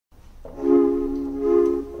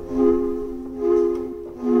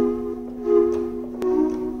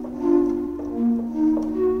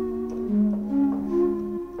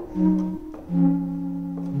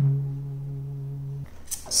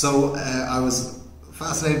So I was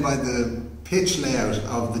fascinated by the pitch layout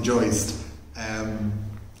of the joist,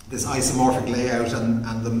 this isomorphic layout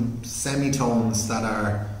and the semitones that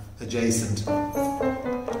are adjacent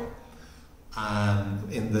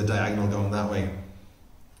in the diagonal going that way.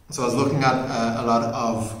 So I was looking at a lot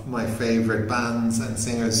of my favourite bands and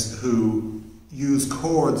singers who use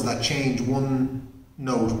chords that change one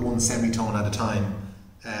note, one semitone at a time.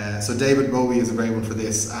 So David Bowie is a great one for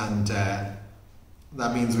this, and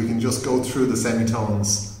that means we can just go through the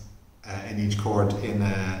semitones in each chord in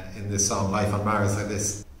this song, Life on Mars, like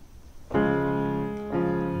this.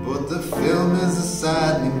 But the film is a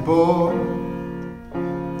saddening bore,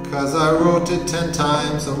 'cause I wrote it 10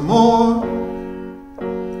 times or more.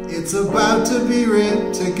 It's about to be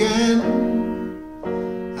writ again,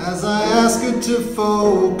 as I ask it to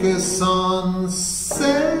focus on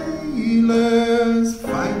sailors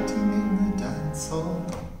fighting in the dance hall.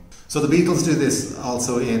 So the Beatles do this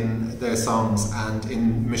also in their songs, and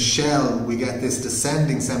in Michelle we get this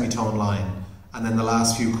descending semitone line, and then the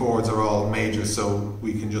last few chords are all major, so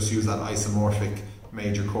we can just use that isomorphic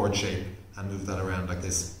major chord shape and move that around like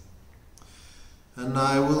this. And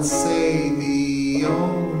I will say the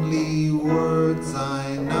only words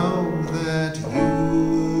I know that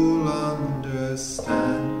you'll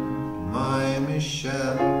understand, my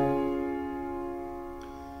Michelle.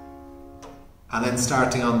 And then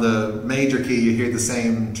starting on the major key, you hear the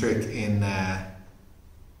same trick in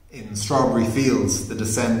Strawberry Fields, the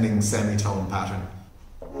descending semitone pattern.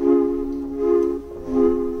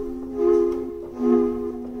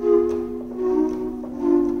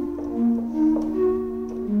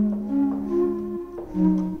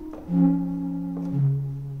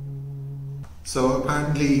 So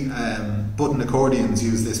apparently button accordions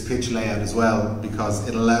use this pitch layout as well, because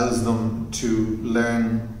it allows them to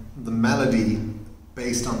learn the melody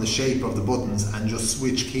based on the shape of the buttons and just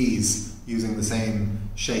switch keys using the same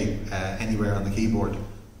shape anywhere on the keyboard.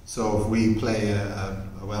 So if we play a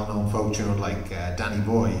well-known folk tune like Danny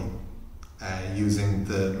Boy, using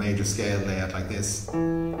the major scale layout like this,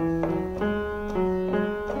 and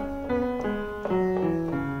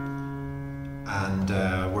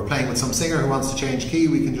we're playing with some singer who wants to change key,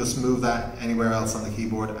 we can just move that anywhere else on the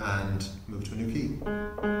keyboard and move to a new key.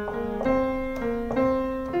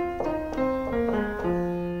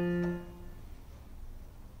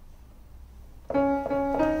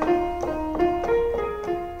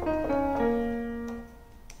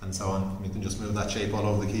 And so on. You can just move that shape all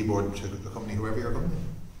over the keyboard to accompany whoever you're accompanying.